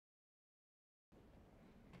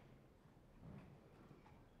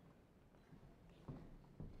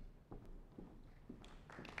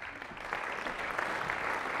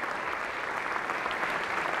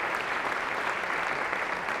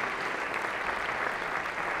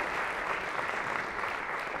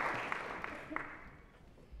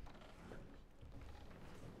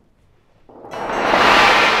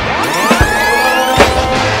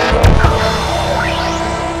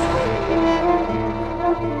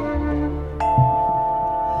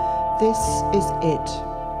This is it.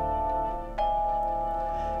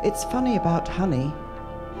 It's funny about honey.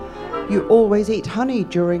 You always eat honey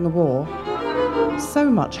during a war. So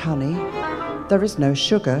much honey, there is no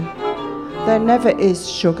sugar. There never is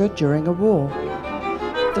sugar during a war.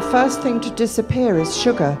 The first thing to disappear is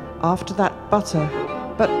sugar, after that butter.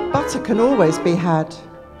 But butter can always be had.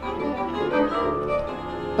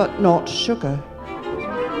 But not sugar.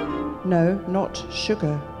 No, not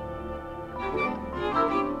sugar.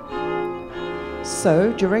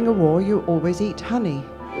 So, during a war, you always eat honey.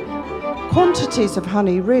 Quantities of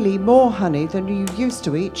honey, really more honey than you used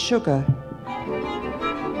to eat sugar.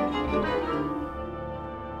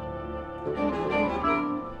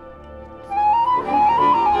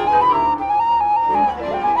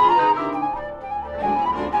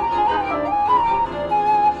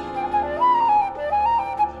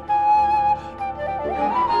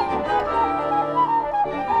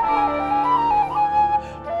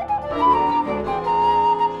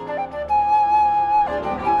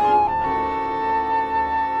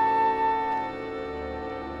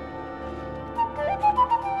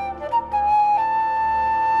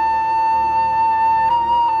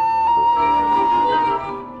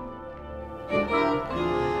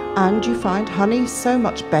 And you find honey so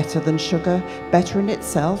much better than sugar, better in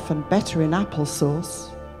itself and better in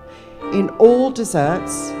applesauce. In all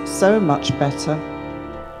desserts, so much better.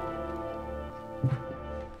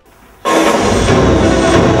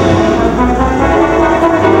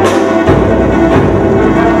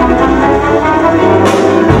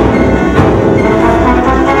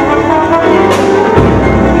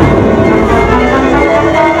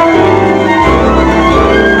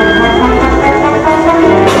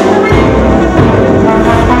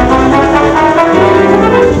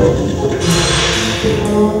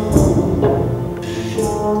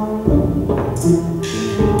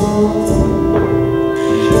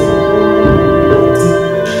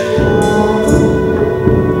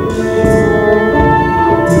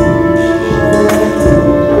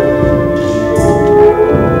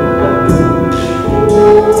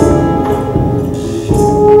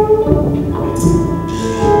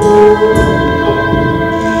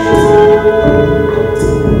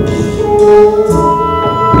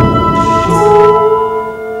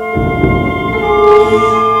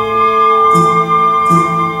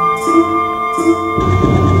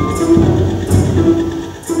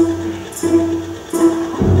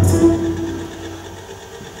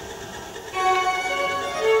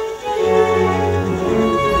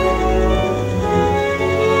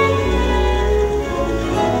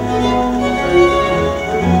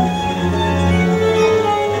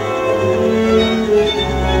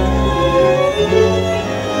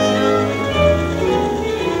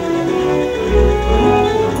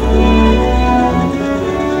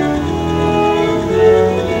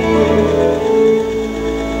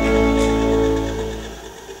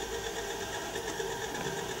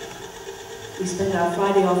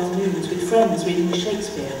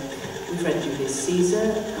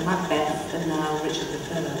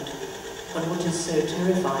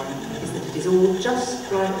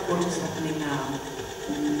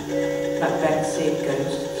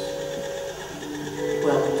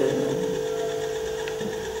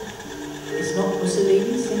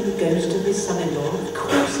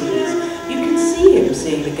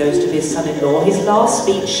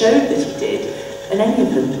 Speech showed that he did, and any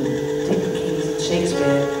of them, take the Kings and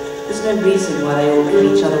Shakespeare, there's no reason why they all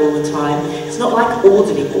kill each other all the time. It's not like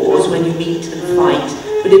orderly wars when you meet and fight,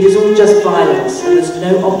 but it is all just violence, and there's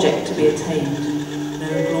no object to be attained, no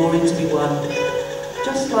glory to be won.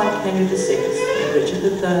 Just like Henry VI, and Richard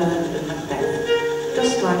III, and Macbeth.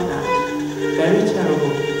 Just like that. Very terrible,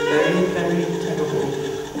 very, very terrible,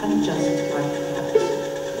 and just like that.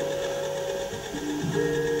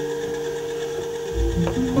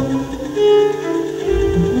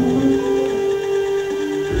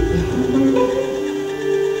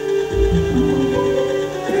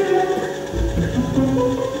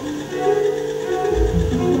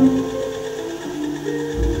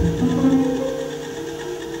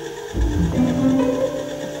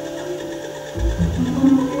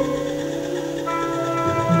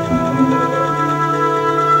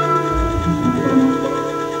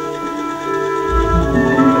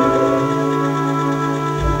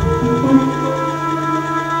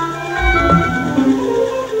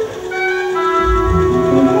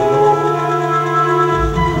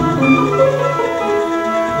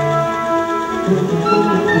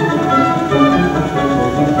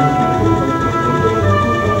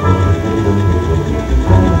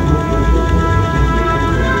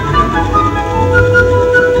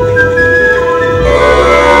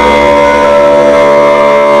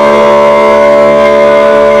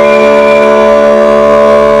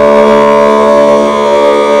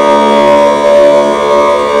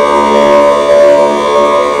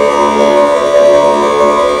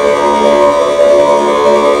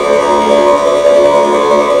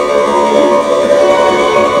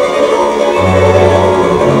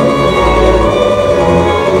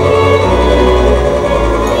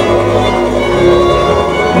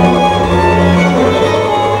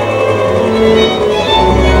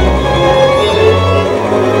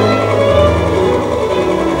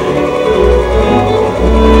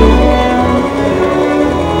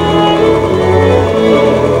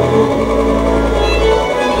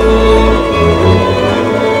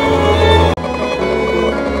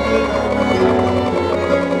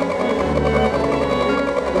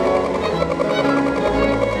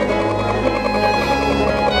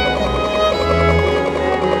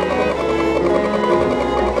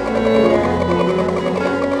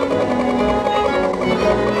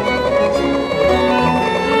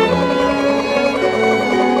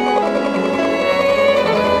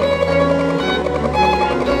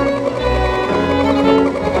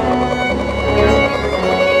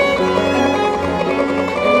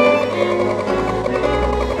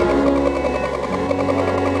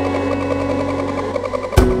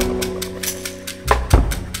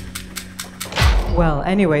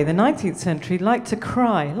 anyway, the 19th century liked to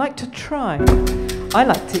cry, liked to try. I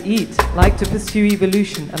liked to eat, liked to pursue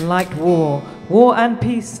evolution, and liked war. War and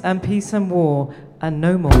peace and war, and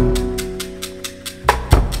no more.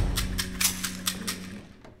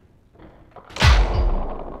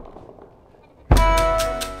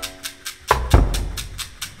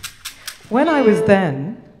 When I was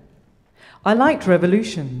then, I liked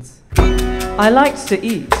revolutions. I liked to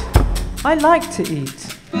eat. I liked to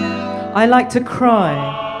eat. I liked to cry.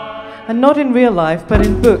 And not in real life, but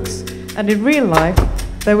in books. And in real life,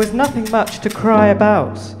 there was nothing much to cry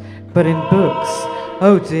about. But in books,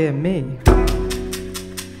 oh dear me.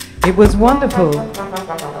 It was wonderful.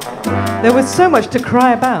 There was so much to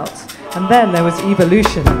cry about. And then there was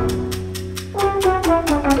evolution.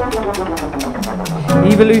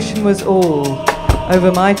 Evolution was all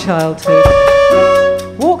over my childhood.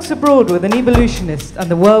 Walks abroad with an evolutionist,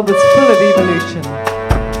 and the world was full of evolution.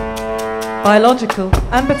 Biological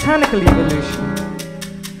and botanical evolution.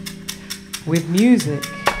 With music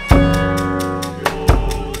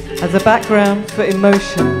as a background for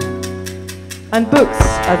emotion, and books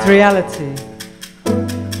as reality,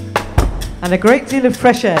 and a great deal of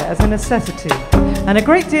fresh air as a necessity, and a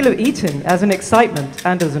great deal of eating as an excitement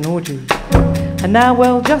and as an orgy. And now,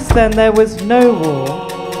 well, just then there was no war.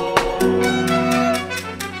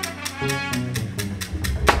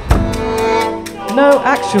 No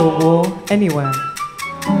actual war anywhere.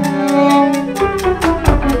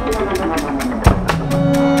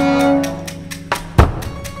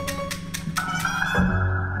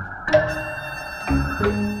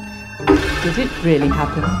 Did it really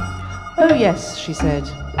happen? Oh yes, she said.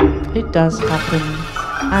 It does happen.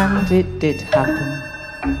 And it did happen.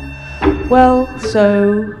 Well,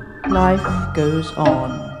 so life goes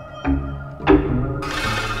on.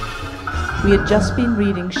 We had just been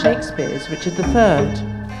reading Shakespeare's Richard III.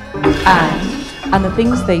 And the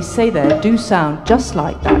things they say there do sound just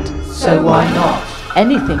like that. So why not?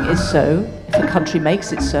 Anything is so, if a country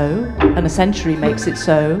makes it so, and a century makes it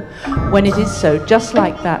so, when it is so, just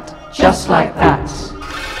like that, just like that.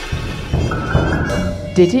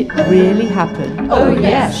 Did it really happen? Oh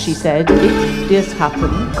yes, she said, it did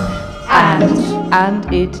happen.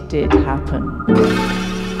 And it did happen.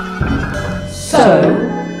 So,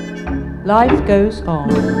 life goes on.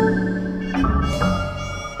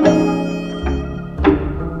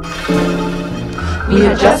 We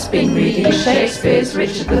had just been reading Shakespeare's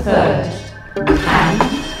Richard III.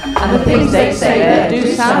 And the things they say there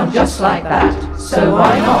do sound just like that. So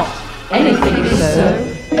why not? Anything is so,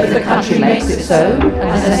 if the country makes it so,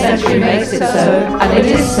 and the century makes it so, and it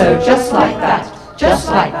is so, just like that, just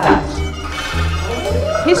like that.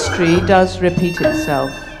 History does repeat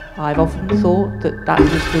itself. I've often thought that that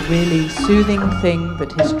was the really soothing thing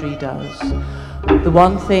that history does. The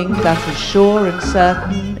one thing that is sure and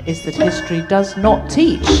certain is that history does not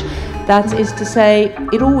teach. That is to say,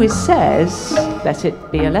 it always says, let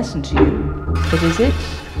it be a lesson to you. But is it?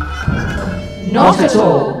 Not at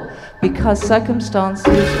all. Because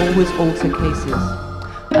circumstances always alter cases.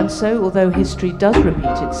 And so, although history does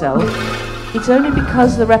repeat itself, it's only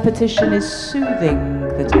because the repetition is soothing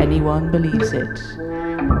that anyone believes it.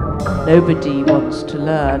 Nobody wants to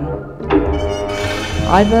learn,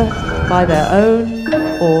 either by their own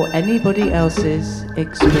or anybody else's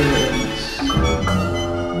experience.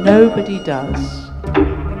 Nobody does.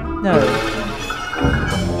 No.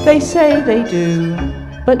 They say they do,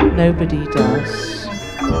 but nobody does.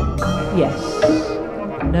 Yes,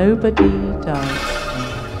 nobody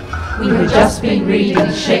does. We had just been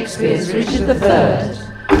reading Shakespeare's Richard III,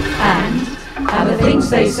 and the things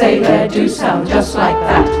they say there do sound just like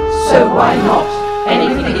that. So why not?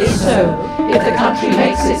 Anything is so, if the country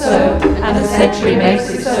makes it so, and the century makes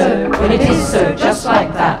it so, when it is so, just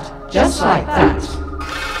like that, just like that.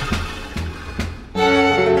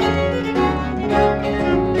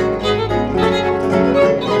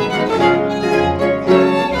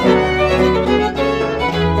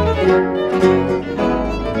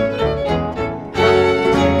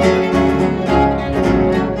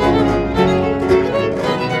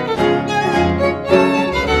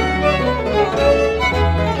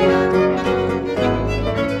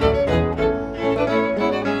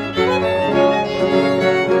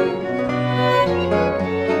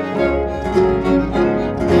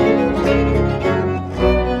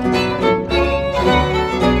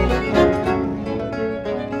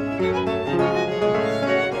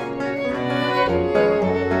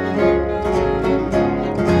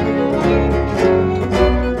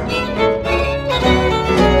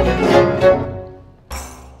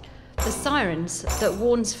 That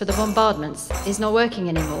warns for the bombardments is not working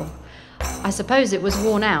anymore. I suppose it was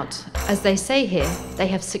worn out. As they say here, they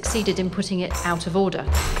have succeeded in putting it out of order.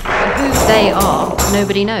 But who they are,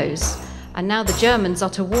 nobody knows. And now the Germans are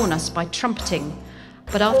to warn us by trumpeting.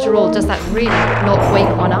 But after all, does that really not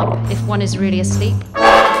wake one up if one is really asleep?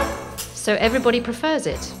 So everybody prefers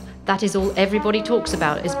it. That is all everybody talks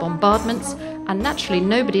about is bombardments, and naturally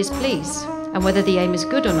nobody is pleased. And whether the aim is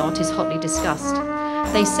good or not is hotly discussed.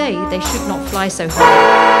 They say they should not fly so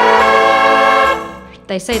high.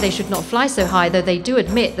 They say they should not fly so high, though they do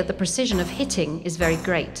admit that the precision of hitting is very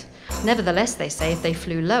great. Nevertheless, they say if they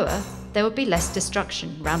flew lower, there would be less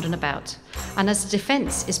destruction round and about. And as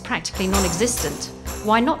defence is practically non-existent,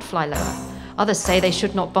 why not fly lower? Others say they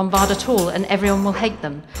should not bombard at all and everyone will hate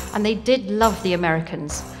them. And they did love the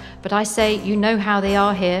Americans. But I say, you know how they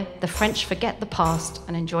are here. The French forget the past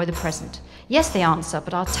and enjoy the present. Yes, they answer,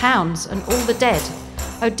 but our towns and all the dead.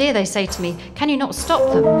 Oh dear, they say to me, can you not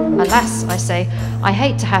stop them? Alas, I say, I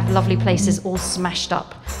hate to have lovely places all smashed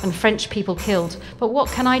up and French people killed, but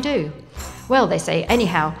what can I do? Well, they say,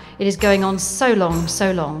 anyhow, it is going on so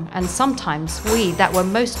long, and sometimes we that were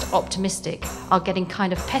most optimistic are getting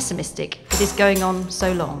kind of pessimistic. It is going on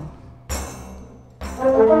so long.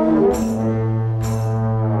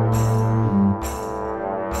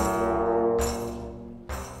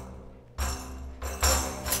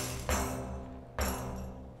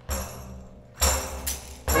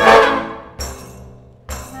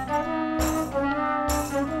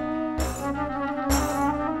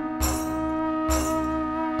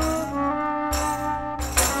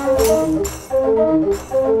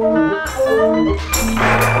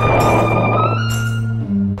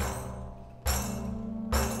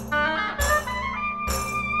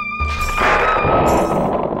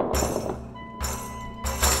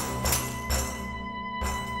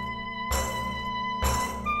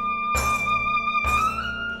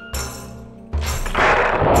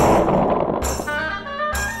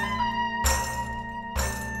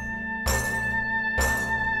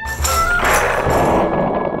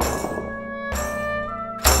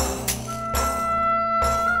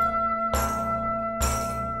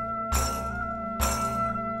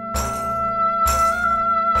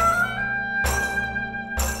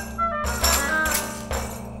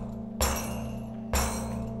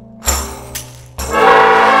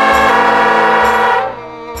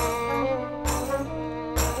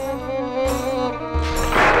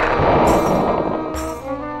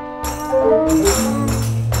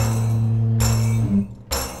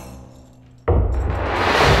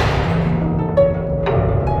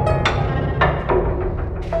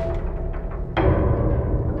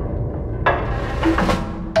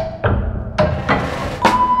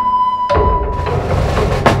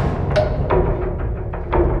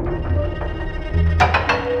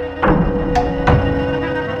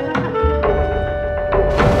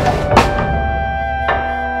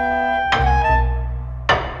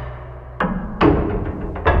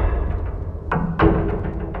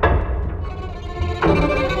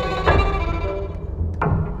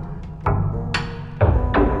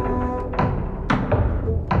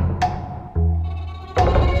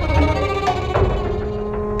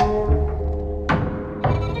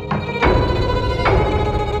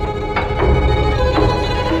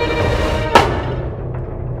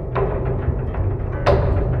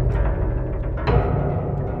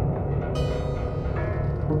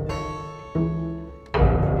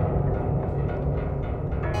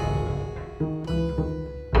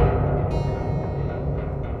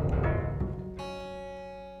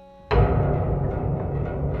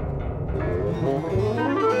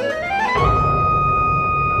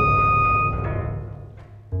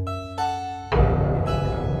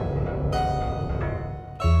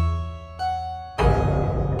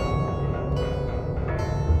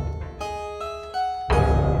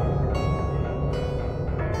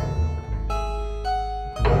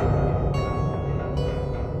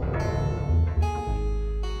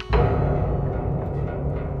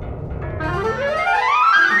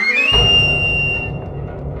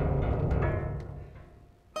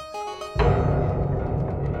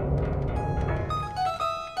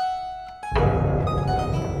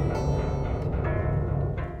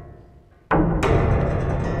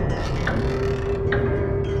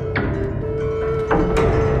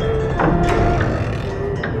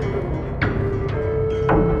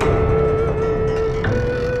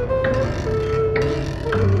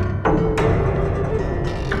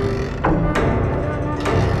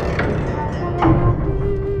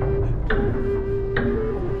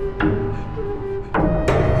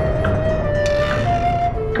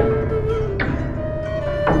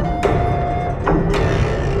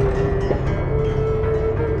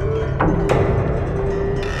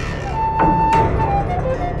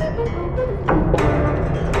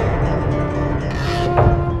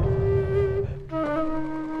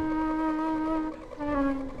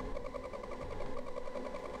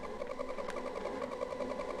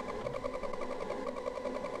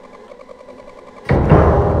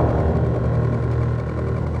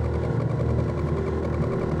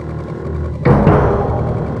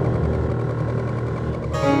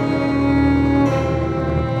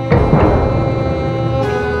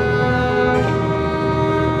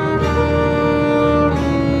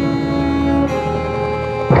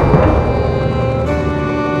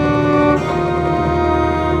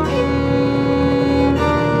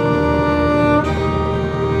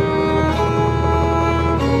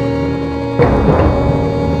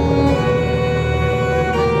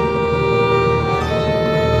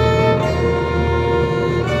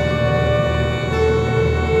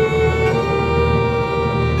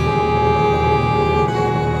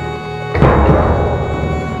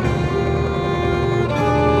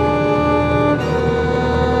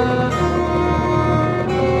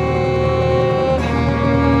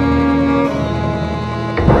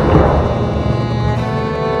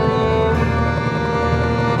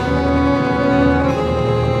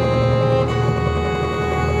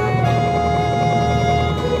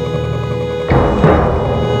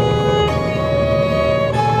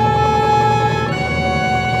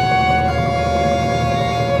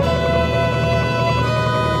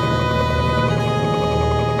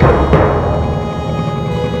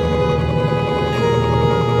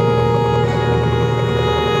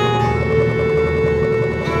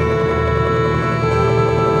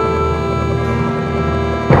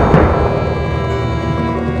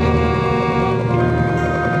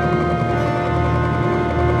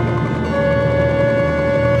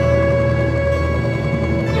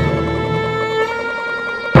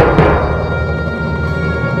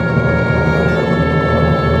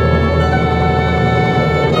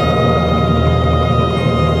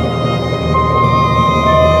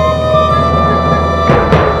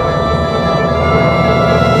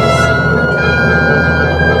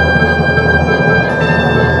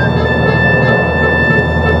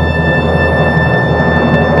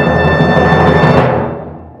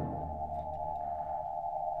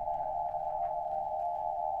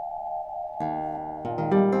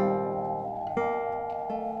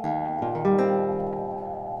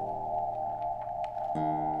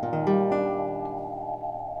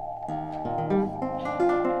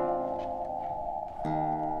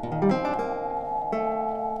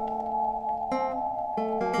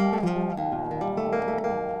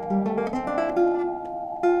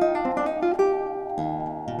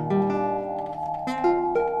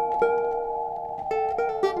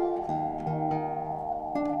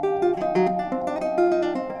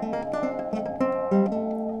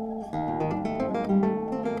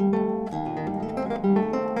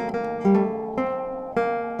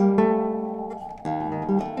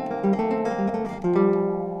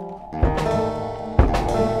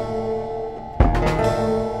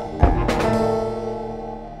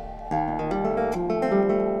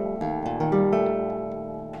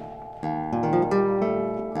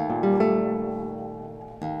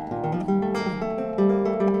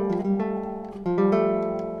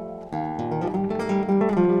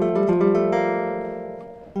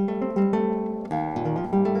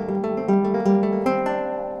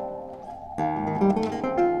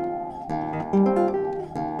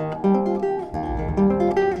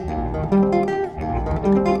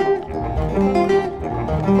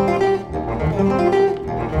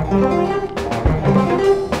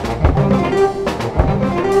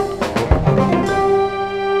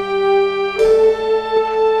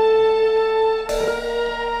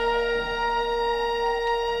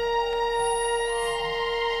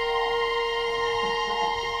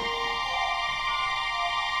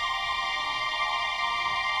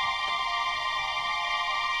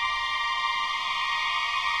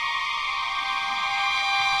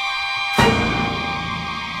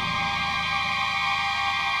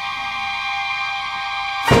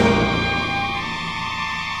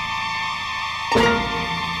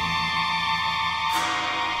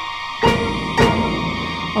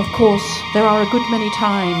 course, there are a good many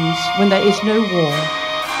times when there is no war,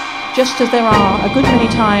 just as there are a good many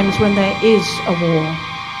times when there is a war.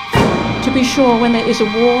 To be sure, when there is a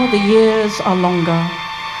war, the years are longer.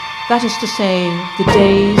 That is to say, the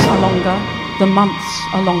days are longer, the months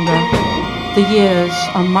are longer, the years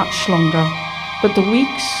are much longer, but the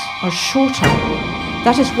weeks are shorter.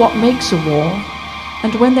 That is what makes a war.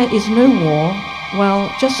 And when there is no war,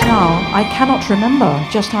 well, just now, I cannot remember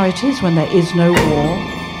just how it is when there is no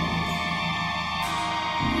war.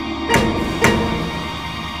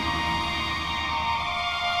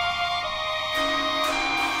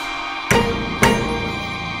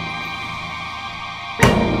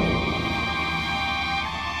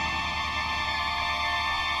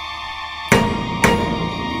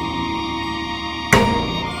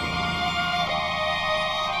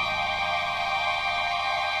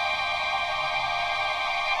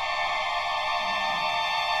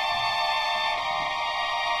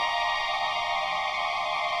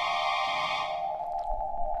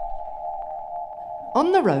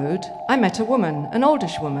 On the road, I met a woman, an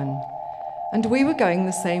oldish woman, and we were going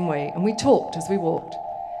the same way, and we talked as we walked.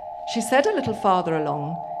 She said a little farther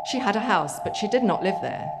along, she had a house, but she did not live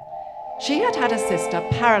there. She had had a sister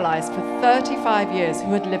paralyzed for 35 years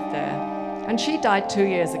who had lived there, and she died 2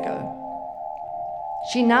 years ago.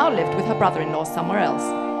 She now lived with her brother-in-law somewhere else.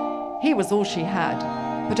 He was all she had,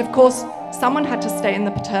 but of course, someone had to stay in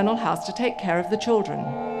the paternal house to take care of the children.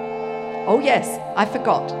 Oh yes, I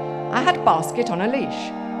forgot. I had Basket on a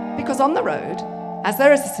leash, because on the road, as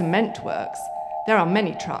there is a cement works, there are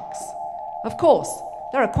many trucks. Of course,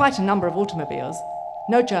 there are quite a number of automobiles,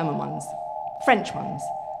 no German ones, French ones.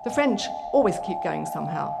 The French always keep going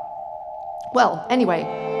somehow. Well, anyway,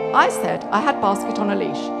 I said I had Basket on a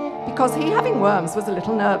leash, because he, having worms, was a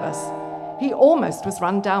little nervous. He almost was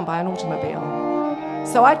run down by an automobile.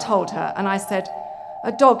 So I told her, and I said,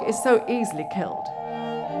 a dog is so easily killed.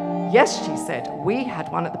 Yes, she said, we had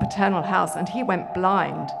one at the paternal house and he went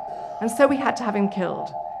blind, and so we had to have him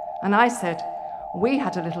killed. And I said, we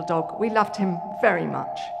had a little dog, we loved him very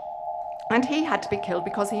much. And he had to be killed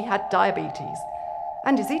because he had diabetes.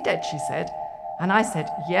 And is he dead, she said. And I said,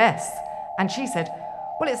 yes. And she said,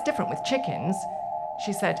 well, it's different with chickens.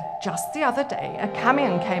 She said, just the other day, a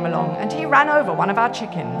camion came along and he ran over one of our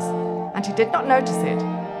chickens. And he did not notice it.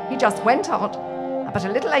 He just went out, but a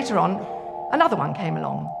little later on, another one came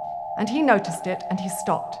along. And he noticed it, and he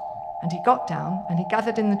stopped, and he got down, and he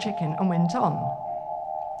gathered in the chicken and went on.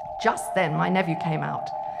 Just then my nephew came out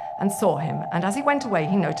and saw him, and as he went away,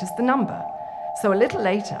 he noticed the number. So a little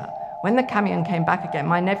later, when the camion came back again,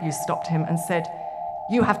 my nephew stopped him and said,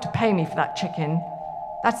 you have to pay me for that chicken.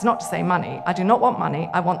 That's not to say money. I do not want money,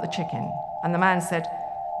 I want the chicken. And the man said,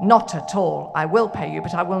 not at all. I will pay you,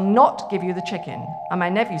 but I will not give you the chicken. And my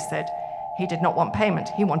nephew said he did not want payment,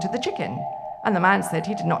 he wanted the chicken. And the man said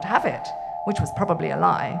he did not have it, which was probably a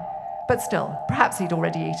lie, but still, perhaps he'd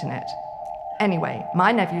already eaten it. Anyway,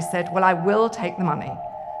 my nephew said, well, I will take the money.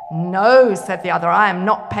 No, said the other, I am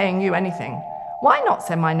not paying you anything. Why not,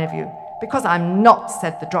 said my nephew. Because I'm not,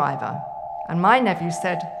 said the driver. And my nephew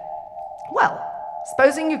said, well,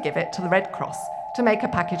 supposing you give it to the Red Cross to make a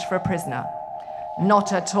package for a prisoner.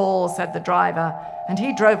 Not at all, said the driver, and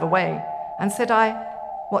he drove away. And said I,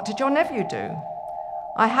 what did your nephew do?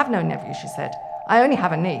 I have no nephew, she said. I only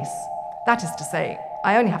have a niece. That is to say,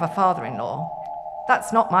 I only have a father-in-law.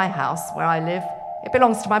 That's not my house where I live. It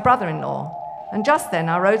belongs to my brother-in-law. And just then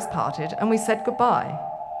our roads parted and we said goodbye.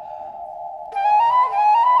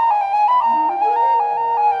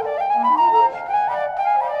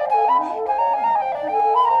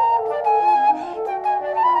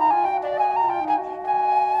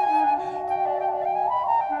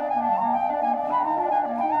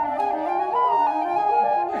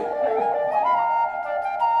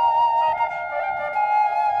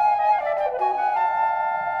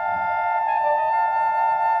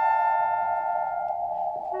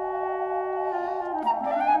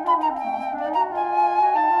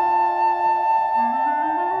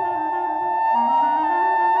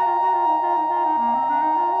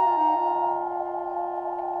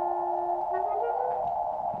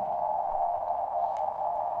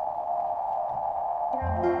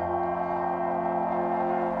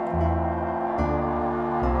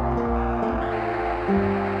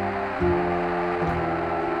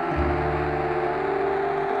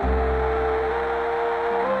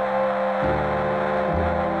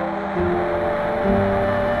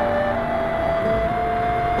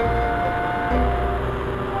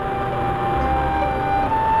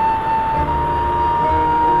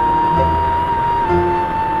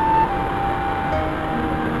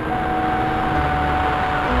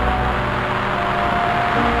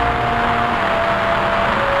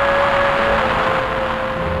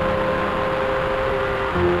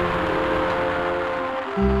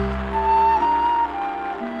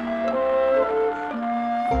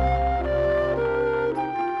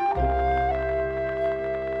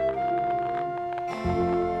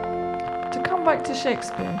 Back to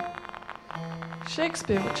Shakespeare.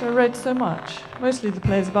 Shakespeare, which I read so much, mostly the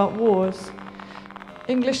plays about wars.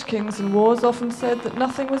 English kings and wars often said that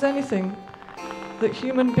nothing was anything, that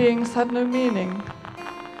human beings had no meaning,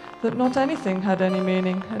 that not anything had any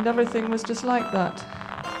meaning, and everything was just like that.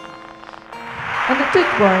 And it did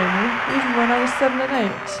worry me, even when I was 7 and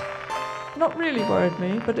 8. Not really worried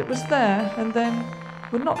me, but it was there, and then,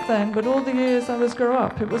 well, not then, but all the years I was grown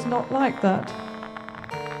up, it was not like that.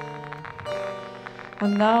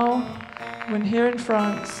 And now, when here in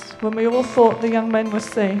France, when we all thought the young men were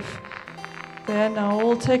safe, they are now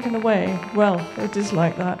all taken away. Well, it is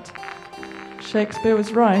like that. Shakespeare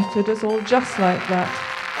was right, it is all just like that.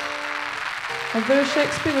 And though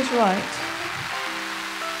Shakespeare was right,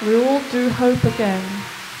 we all do hope again.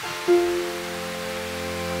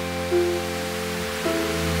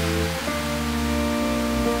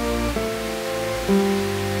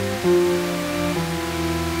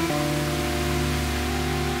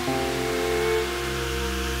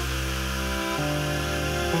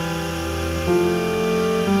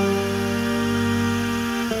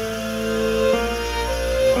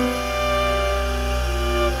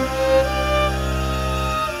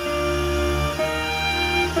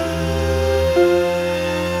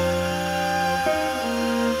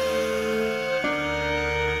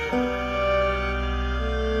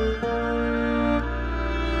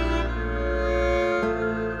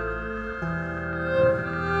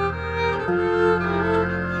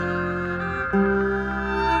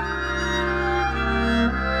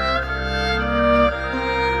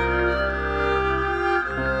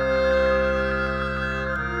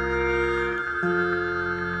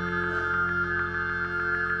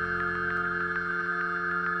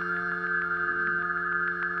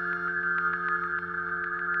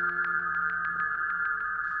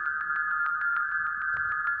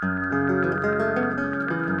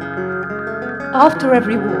 After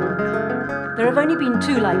every war. There have only been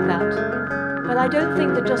 2 like that, but I don't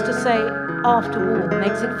think that just to say after war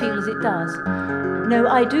makes it feel as it does. No,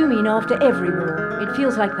 I do mean after every war. It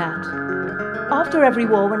feels like that. After every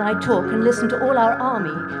war, when I talk and listen to all our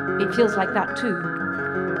army, it feels like that too.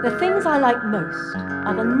 The things I like most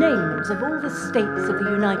are the names of all the states of the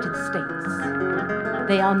United States.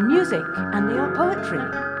 They are music and they are poetry.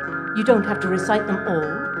 You don't have to recite them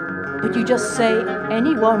all, but you just say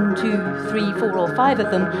any 1, 2, 3, 4 or 5 of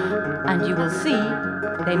them, and you will see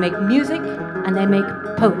they make music and they make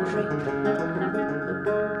poetry.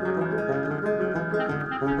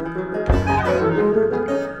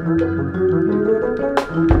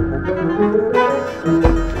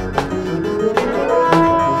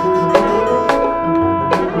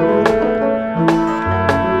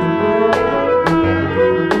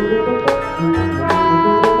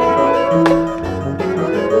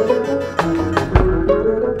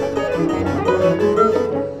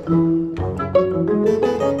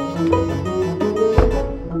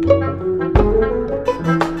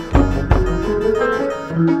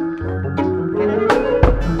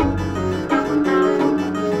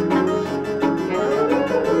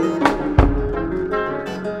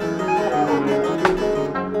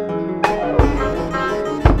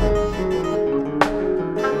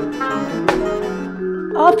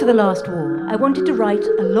 After the last war, I wanted to write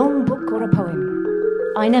a long book or a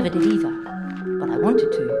poem. I never did either, but I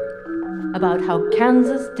wanted to. About how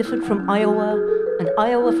Kansas differed from Iowa, and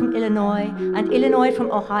Iowa from Illinois, and Illinois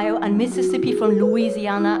from Ohio, and Mississippi from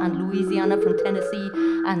Louisiana, and Louisiana from Tennessee,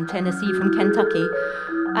 and Tennessee from Kentucky,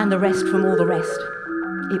 and the rest from all the rest.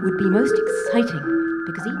 It would be most exciting,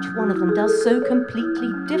 because each one of them does so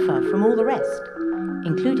completely differ from all the rest,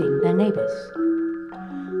 including their neighbors.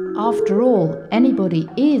 After all, anybody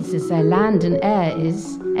is as their land and air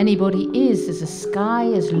is. Anybody is as the sky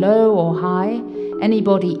is low or high.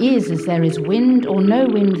 Anybody is as there is wind or no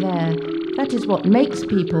wind there. That is what makes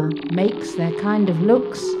people, makes their kind of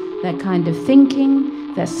looks, their kind of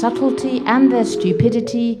thinking, their subtlety and their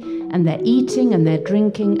stupidity, and their eating and their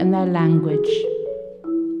drinking and their language.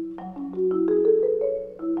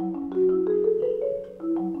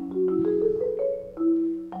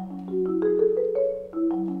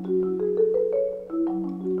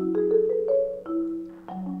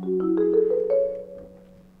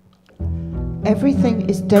 Everything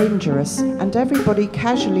is dangerous, and everybody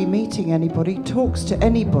casually meeting anybody talks to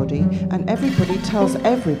anybody, and everybody tells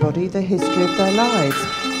everybody the history of their lives.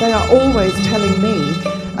 They are always telling me,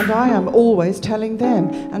 and I am always telling them,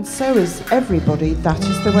 and so is everybody. That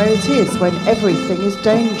is the way it is when everything is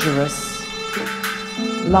dangerous.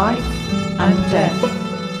 life and death,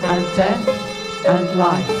 and death and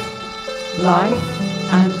life,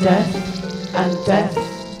 life and death, and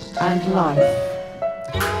death and life.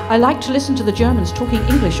 I like to listen to the Germans talking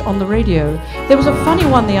English on the radio. There was a funny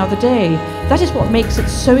one the other day. That is what makes it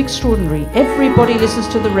so extraordinary. Everybody listens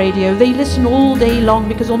to the radio. They listen all day long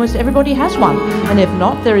because almost everybody has one. And if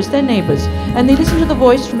not, there is their neighbours. And they listen to the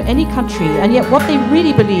voice from any country. And yet what they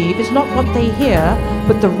really believe is not what they hear,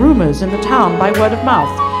 but the rumours in the town by word of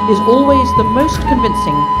mouth is always the most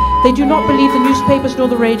convincing. They do not believe the newspapers nor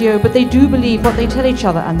the radio, but they do believe what they tell each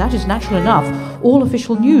other, and that is natural enough. All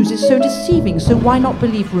official news is so deceiving, so why not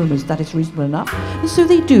believe rumours? That is reasonable enough. And so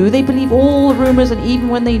they do. They believe all the rumours, and even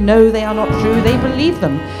when they know they are not true, they believe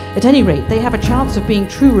them. At any rate, they have a chance of being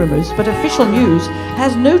true rumours, but official news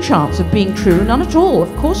has no chance of being true, none at all,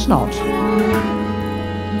 of course not.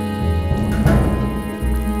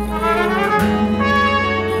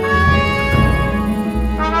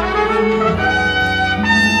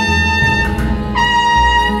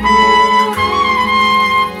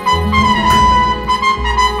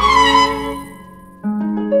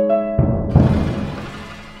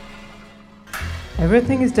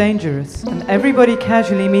 Everything is dangerous, and everybody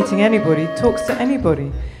casually meeting anybody talks to anybody,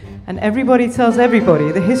 and everybody tells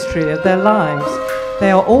everybody the history of their lives. They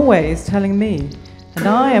are always telling me, and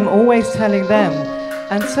I am always telling them,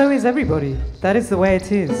 and so is everybody. That is the way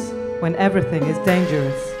it is when everything is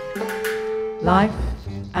dangerous. Life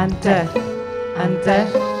and death, and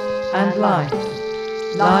death and life,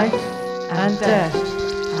 life and death,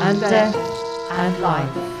 and death and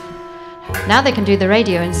life. Now they can do the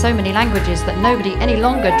radio in so many languages that nobody any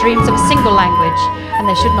longer dreams of a single language, and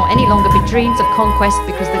there should not any longer be dreams of conquest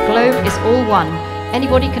because the globe is all one.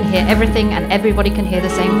 Anybody can hear everything and everybody can hear the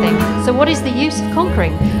same thing. So what is the use of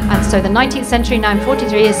conquering? And so the 19th century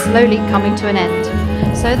 943 is slowly coming to an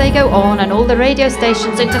end. So they go on and all the radio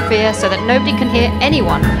stations interfere so that nobody can hear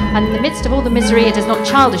anyone. And in the midst of all the misery, it is not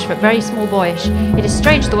childish but very small boyish. It is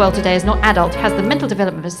strange the world today is not adult, has the mental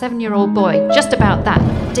development of a 7-year-old boy. Just about that,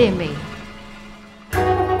 dear me.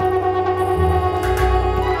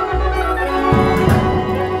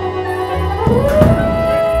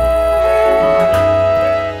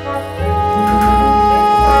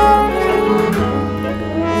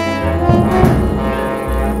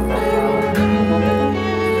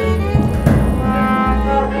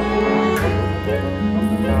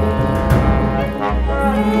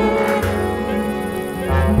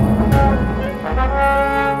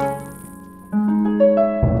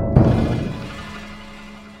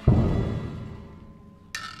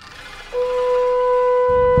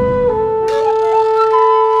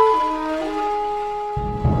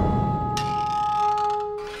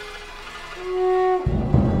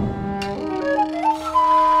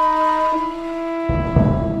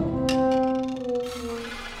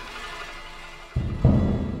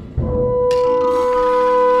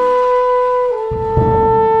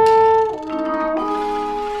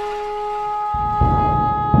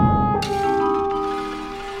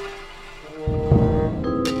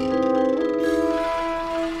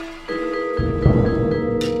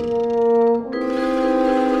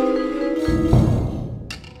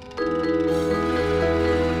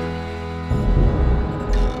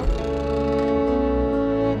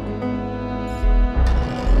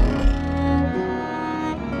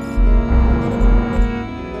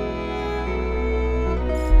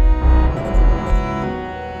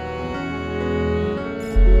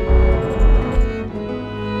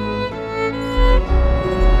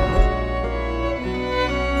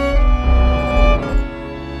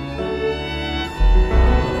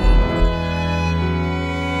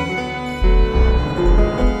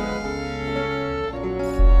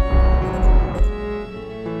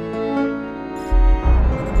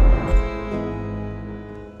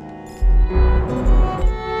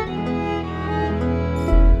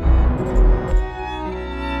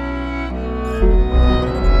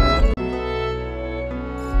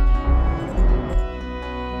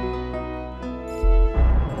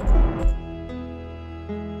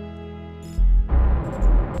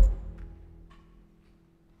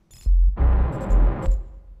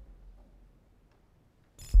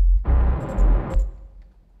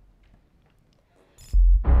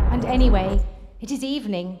 Anyway, it is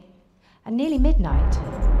evening and nearly midnight,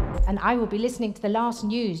 and I will be listening to the last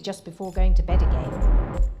news just before going to bed again.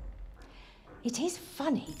 It is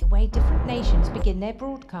funny the way different nations begin their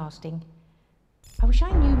broadcasting. I wish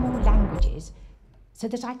I knew more languages so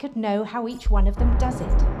that I could know how each one of them does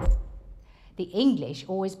it. The English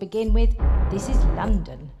always begin with, "This is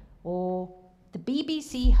London," or "the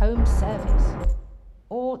BBC Home Service,"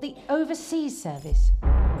 or "the Overseas Service."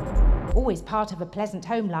 always part of a pleasant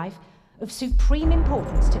home life, of supreme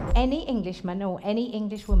importance to any Englishman or any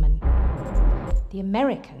Englishwoman. The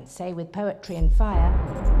Americans say with poetry and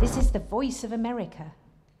fire, this is the voice of America.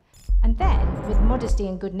 And then, with modesty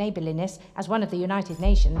and good neighbourliness, as one of the United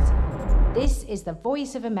Nations, this is the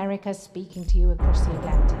voice of America speaking to you across the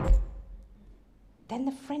Atlantic. Then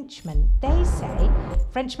the Frenchmen, they say,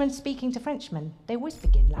 Frenchmen speaking to Frenchmen. They always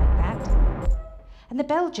begin like that. And the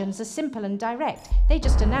Belgians are simple and direct. They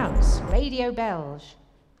just announce, Radio Belge,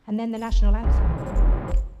 and then the national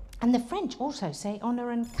anthem. And the French also say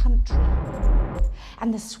honour and country.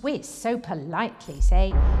 And the Swiss so politely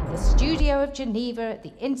say, the studio of Geneva at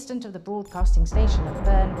the instant of the broadcasting station of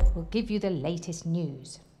Bern will give you the latest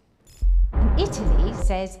news. And Italy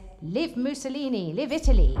says, live Mussolini, live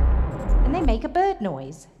Italy. And they make a bird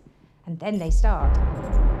noise. And then they start.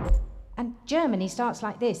 And Germany starts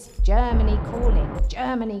like this, Germany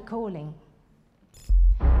calling.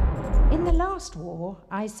 In the last war,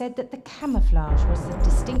 I said that the camouflage was the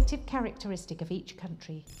distinctive characteristic of each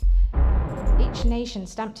country. Each nation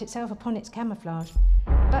stamped itself upon its camouflage.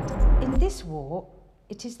 But in this war,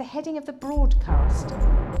 it is the heading of the broadcast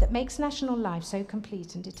that makes national life so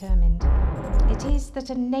complete and determined. It is that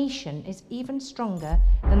a nation is even stronger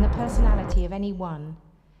than the personality of any one.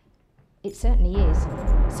 It certainly is.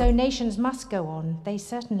 So nations must go on. They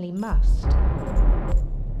certainly must.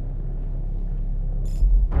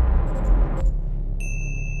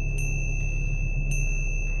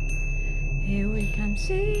 Here we can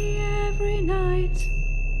see every night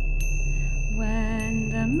when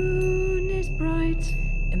the moon is bright.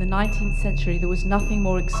 In the 19th century, there was nothing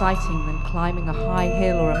more exciting than climbing a high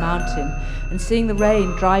hill or a mountain and seeing the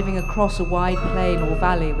rain driving across a wide plain or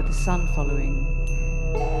valley with the sun following.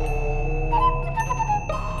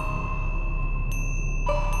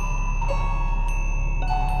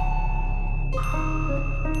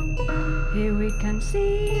 Here we can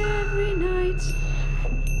see every night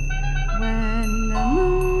when the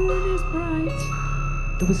moon is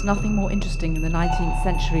bright. There was nothing more interesting in the 19th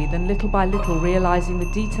century than little by little realizing the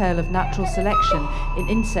detail of natural selection in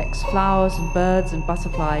insects, flowers and birds and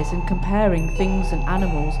butterflies, and comparing things and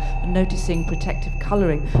animals and noticing protective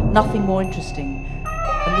colouring. Nothing more interesting.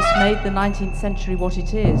 And this made the 19th century what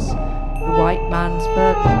it is, the white man's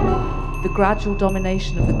burden. The gradual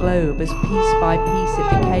domination of the globe as piece by piece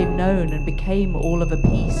it became known and became all of a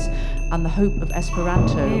piece, and the hope of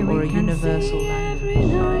Esperanto or a universal language. Every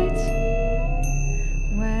night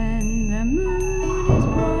when the moon is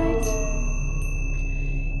bright.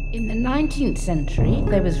 In the 19th century,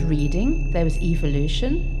 there was reading, there was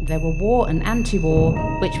evolution, there were war and anti-war,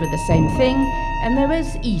 which were the same thing, and there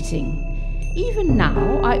was eating. Even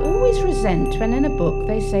now, I always resent when in a book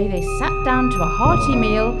they say they sat down to a hearty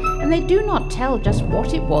meal and they do not tell just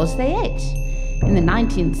what it was they ate. In the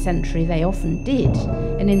 19th century, they often did,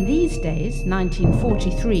 and in these days,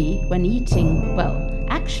 1943, when eating, well,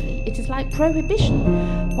 actually, it is like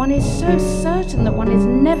prohibition. One is so certain that one is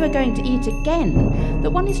never going to eat again,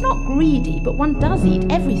 that one is not greedy, but one does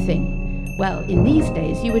eat everything. Well, in these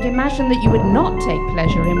days, you would imagine that you would not take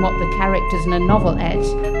pleasure in what the characters in a novel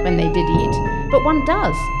ate when they did eat, but one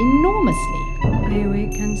does, enormously. Here we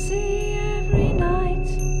can see every night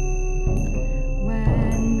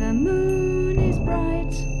when the moon is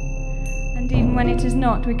bright. And even when it is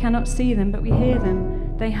not, we cannot see them, but we hear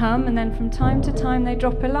them. They hum, and then from time to time they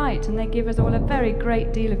drop a light, and they give us all a very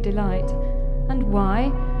great deal of delight. And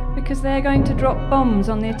why? Because they're going to drop bombs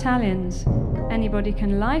on the Italians. Anybody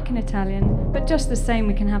can like an Italian, but just the same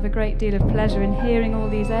we can have a great deal of pleasure in hearing all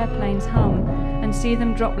these airplanes hum and see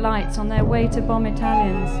them drop lights on their way to bomb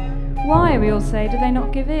Italians. Why, we all say, do they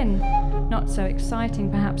not give in? Not so exciting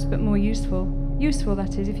perhaps, but more useful. Useful,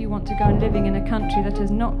 that is, if you want to go on living in a country that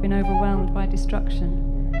has not been overwhelmed by destruction.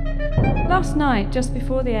 Last night, just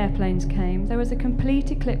before the airplanes came, there was a complete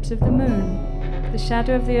eclipse of the moon. The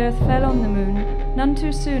shadow of the earth fell on the moon, none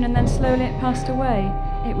too soon, and then slowly it passed away.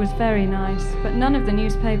 It was very nice, but none of the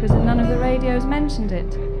newspapers and none of the radios mentioned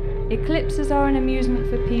it. Eclipses are an amusement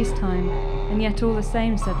for peacetime, and yet all the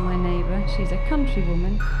same, said my neighbour, she's a country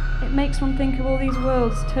woman, it makes one think of all these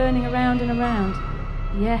worlds turning around and around.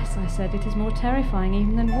 Yes, I said, it is more terrifying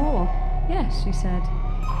even than war. Yes, she said.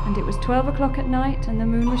 And it was 12 o'clock at night, and the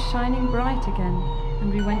moon was shining bright again,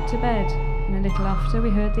 and we went to bed, and a little after we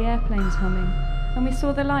heard the airplanes humming, and we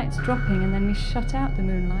saw the lights dropping, and then we shut out the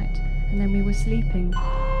moonlight, and then we were sleeping.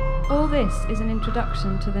 All this is an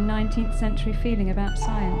introduction to the 19th century feeling about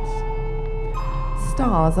science.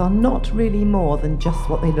 Stars are not really more than just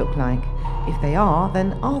what they look like. If they are,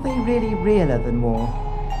 then are they really realer than war?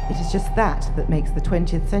 It is just that makes the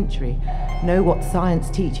 20th century, know what science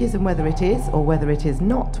teaches and whether it is or whether it is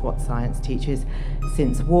not what science teaches,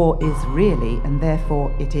 since war is really and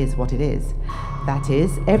therefore it is what it is. That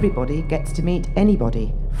is, everybody gets to meet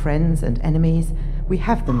anybody, friends and enemies. We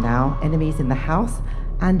have them now, enemies in the house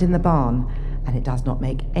and in the barn, and it does not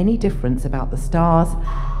make any difference about the stars,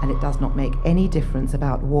 and it does not make any difference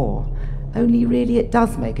about war. Only really it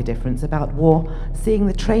does make a difference about war, seeing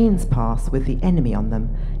the trains pass with the enemy on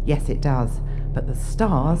them. Yes, it does. But the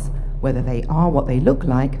stars, whether they are what they look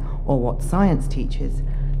like or what science teaches,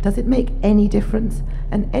 does it make any difference?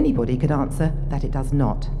 And anybody could answer that it does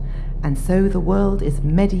not. And so the world is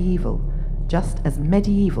medieval, just as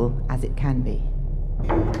medieval as it can be.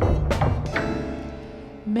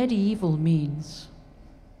 Medieval means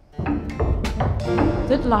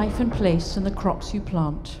that life and place and the crops you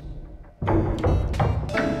plant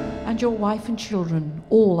and your wife and children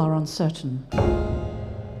all are uncertain.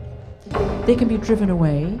 They can be driven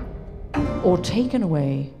away, or taken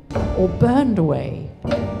away, or burned away,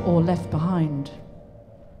 or left behind.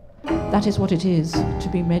 That is what it is to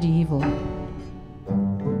be medieval.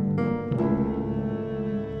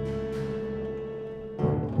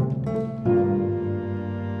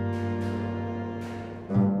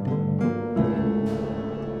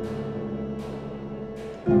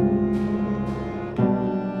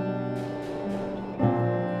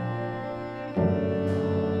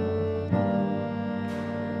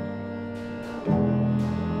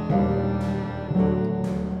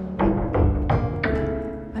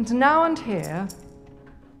 And now and here,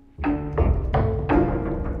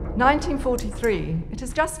 1943, it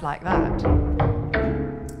is just like that.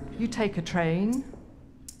 You take a train,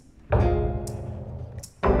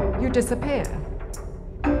 you disappear,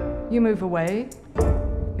 you move away,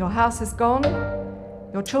 your house is gone,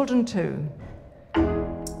 your children too,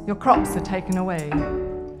 your crops are taken away.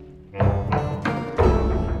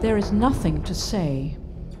 There is nothing to say.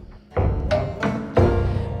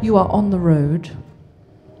 You are on the road.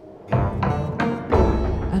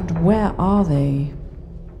 And where are they?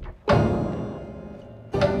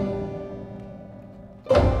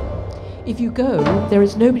 If you go, there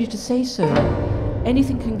is nobody to say so.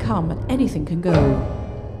 Anything can come and anything can go.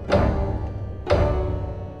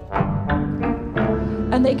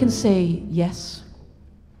 And they can say yes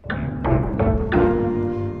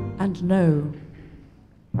and no.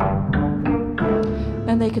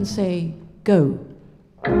 And they can say go.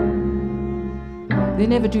 They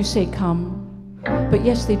never do say come. But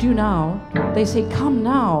yes, they do now. They say, come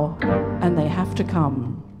now, and they have to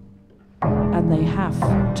come, and they have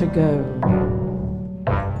to go.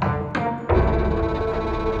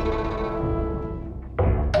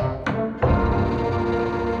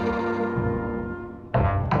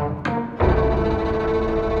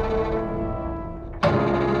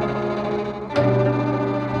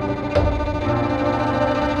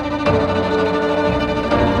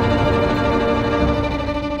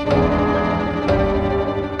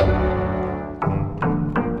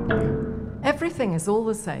 Everything is all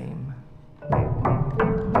the same.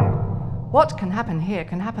 What can happen here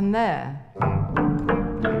can happen there.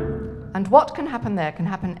 And what can happen there can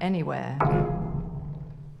happen anywhere.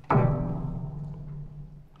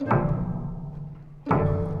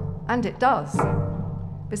 And it does.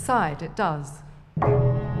 Beside, it does.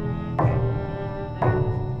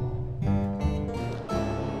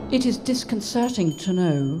 It is disconcerting to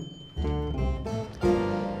know,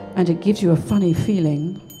 and it gives you a funny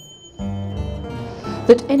feeling,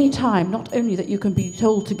 that any time, not only that you can be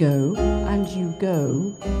told to go, and you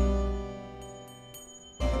go,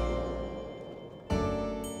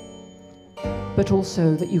 but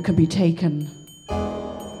also that you can be taken.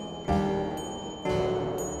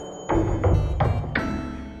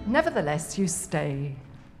 Nevertheless, you stay.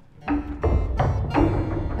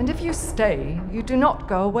 And if you stay, you do not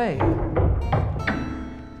go away.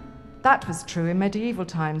 That was true in medieval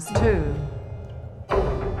times too.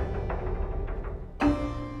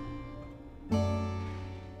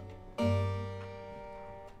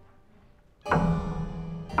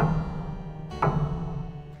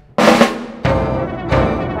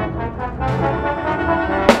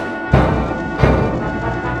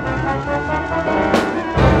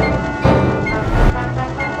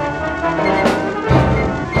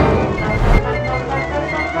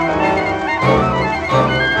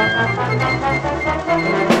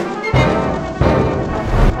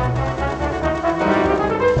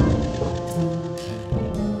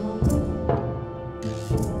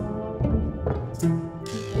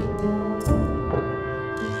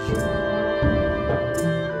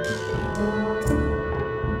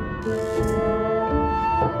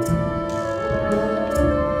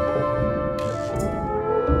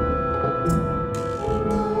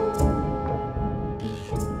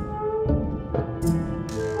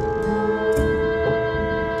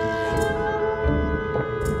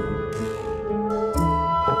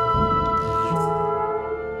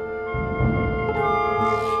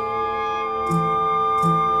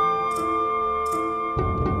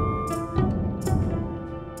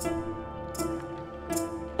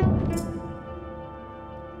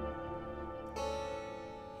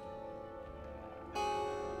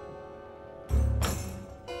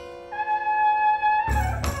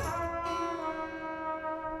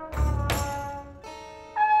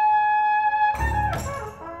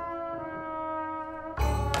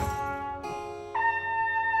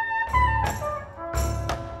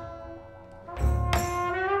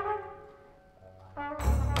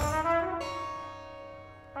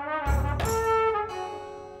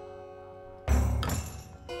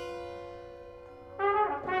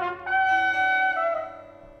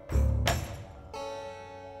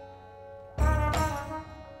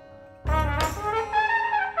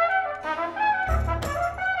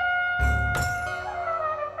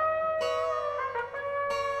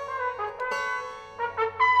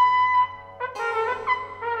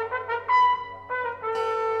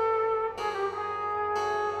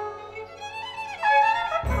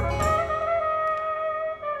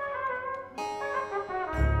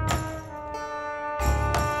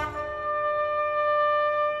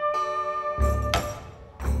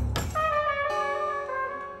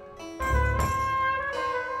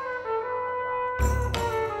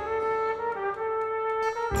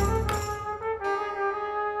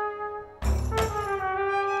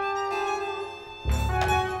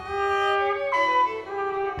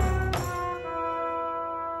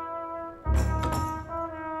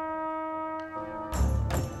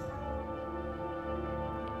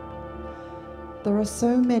 There are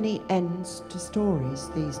so many ends to stories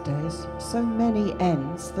these days, so many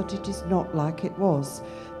ends that it is not like it was.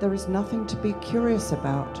 There is nothing to be curious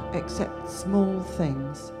about except small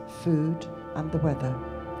things, food and the weather.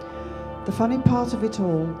 The funny part of it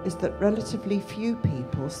all is that relatively few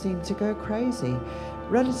people seem to go crazy.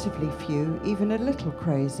 Relatively few, even a little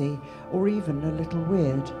crazy, or even a little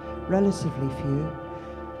weird. Relatively few.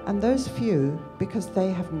 And those few, because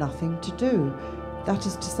they have nothing to do. That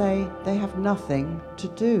is to say, they have nothing to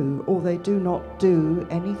do, or they do not do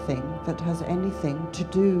anything that has anything to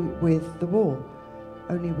do with the war.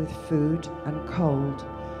 Only with food and cold,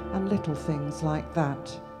 and little things like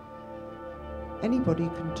that. Anybody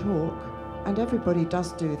can talk, and everybody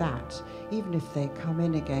does do that, even if they come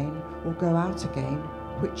in again or go out again,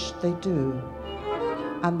 which they do.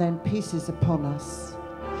 And then peace is upon us.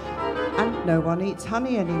 And no one eats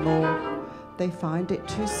honey anymore. They find it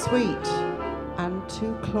too sweet and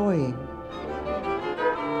too cloying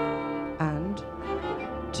and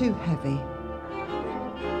too heavy.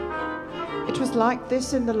 It was like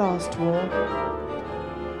this in the last war.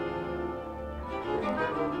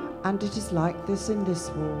 And it is like this in this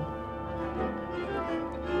war.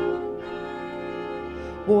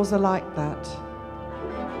 Wars are like that.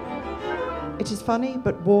 It is funny,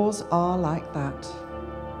 but wars are like that.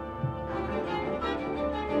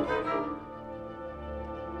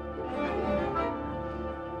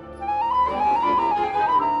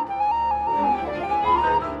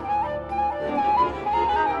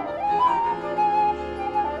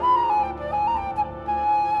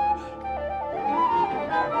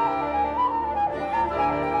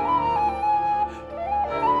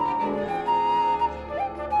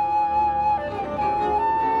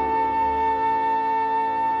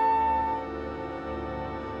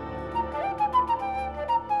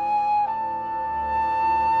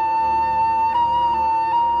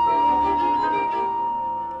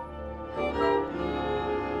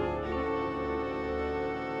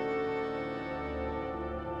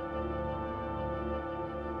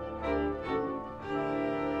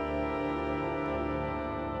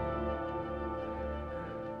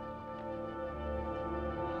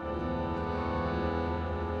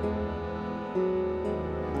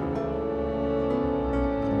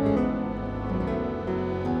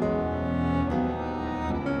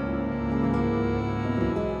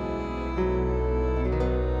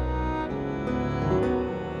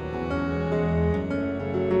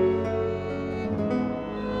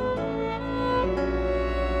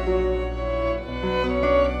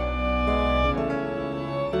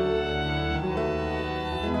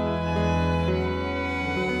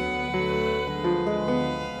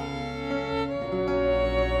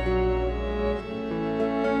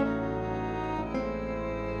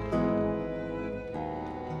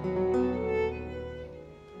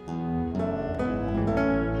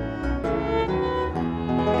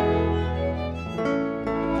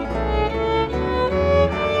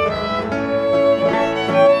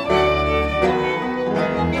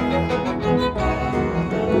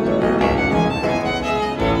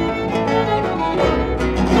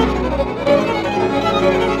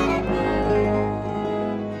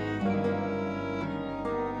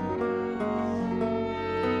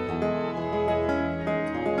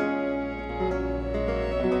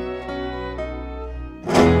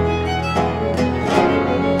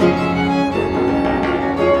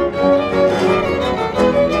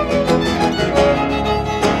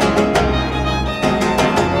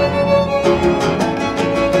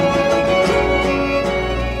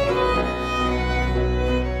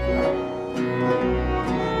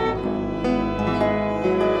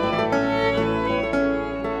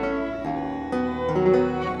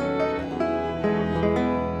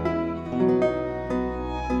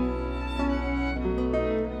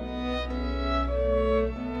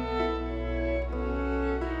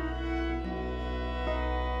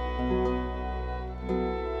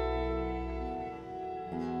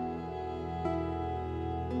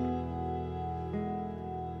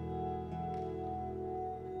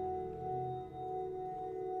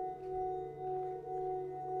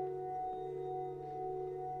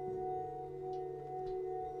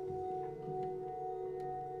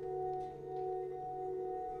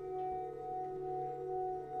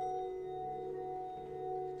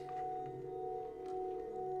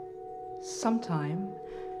 Sometime,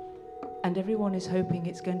 and everyone is hoping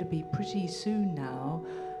it's going to be pretty soon now,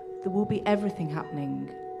 there will be everything happening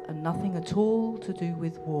and nothing at all to do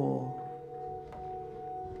with war.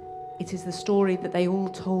 It is the story that they all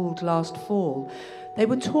told last fall. They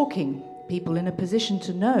were talking, people in a position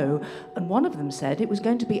to know, and one of them said it was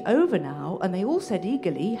going to be over now, and they all said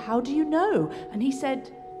eagerly, "How do you know?" And he said,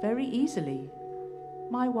 "Very easily."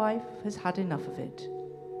 My wife has had enough of it.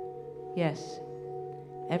 Yes,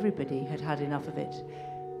 everybody had had enough of it.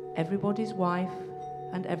 Everybody's wife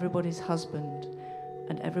and everybody's husband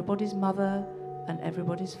and everybody's mother and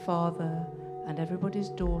everybody's father and everybody's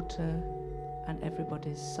daughter and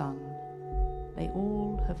everybody's son. They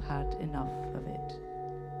all have had enough of it.